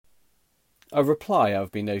A reply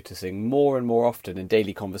I've been noticing more and more often in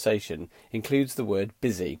daily conversation includes the word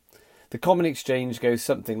busy. The common exchange goes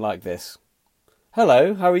something like this.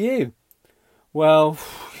 Hello, how are you? Well,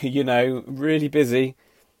 really busy.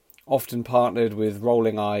 Often partnered with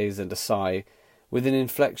rolling eyes and a sigh, with an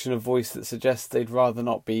inflection of voice that suggests they'd rather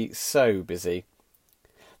not be so busy.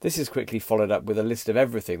 This is quickly followed up with a list of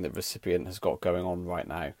everything the recipient has got going on right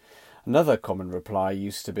now. Another common reply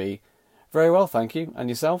used to be, very well, thank you, and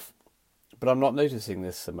yourself? But I'm not noticing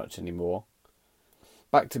this so much anymore.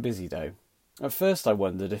 Back to busy though. At first I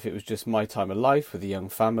wondered if it was just my time of life with a young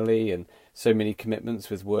family and so many commitments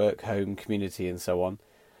with work, home, community and so on.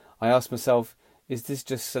 I asked myself, is this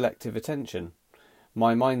just selective attention?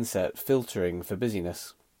 My mindset filtering for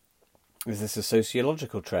busyness? Is this a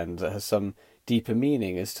sociological trend that has some deeper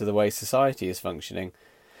meaning as to the way society is functioning?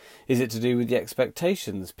 Is it to do with the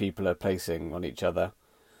expectations people are placing on each other?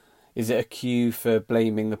 Is it a cue for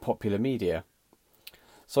blaming the popular media?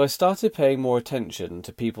 So I started paying more attention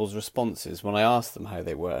to people's responses when I asked them how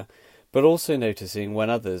they were, but also noticing when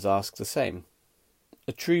others asked the same.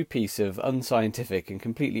 A true piece of unscientific and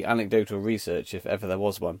completely anecdotal research, if ever there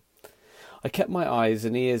was one. I kept my eyes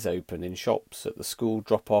and ears open in shops, at the school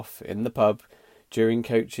drop-off, in the pub, during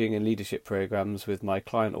coaching and leadership programmes with my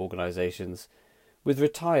client organisations, with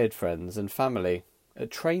retired friends and family, at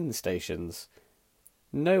train stations.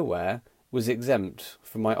 Nowhere was exempt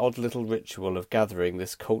from my odd little ritual of gathering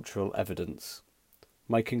this cultural evidence.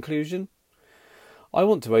 My conclusion? I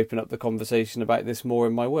want to open up the conversation about this more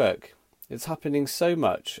in my work. It's happening so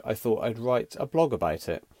much I thought I'd write a blog about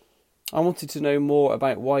it. I wanted to know more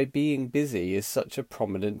about why being busy is such a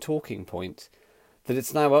prominent talking point, that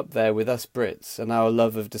it's now up there with us Brits and our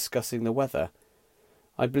love of discussing the weather.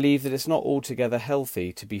 I believe that it's not altogether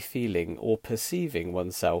healthy to be feeling or perceiving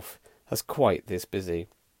oneself as quite this busy.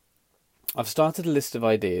 I've started a list of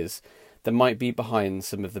ideas that might be behind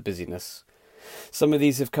some of the busyness. Some of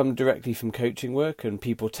these have come directly from coaching work and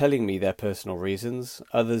people telling me their personal reasons.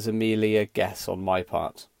 Others are merely a guess on my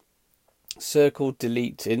part. Circle,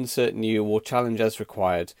 delete, insert new or challenge as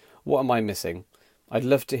required. What am I missing? I'd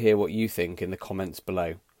love to hear what you think in the comments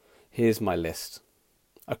below. Here's my list.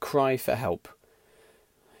 A cry for help.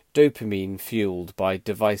 Dopamine fueled by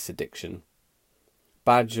device addiction.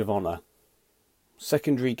 Badge of honour.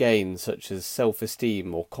 Secondary gains such as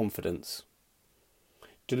self-esteem or confidence.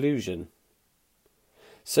 Delusion.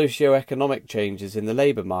 Socio-economic changes in the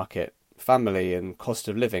labour market, family and cost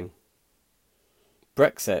of living.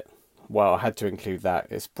 Brexit. Well, I had to include that,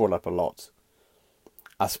 it's brought up a lot.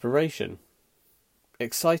 Aspiration.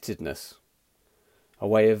 Excitedness. A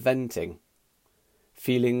way of venting.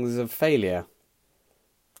 Feelings of failure.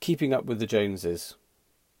 Keeping up with the Joneses.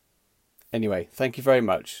 Anyway, thank you very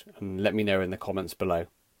much, and let me know in the comments below.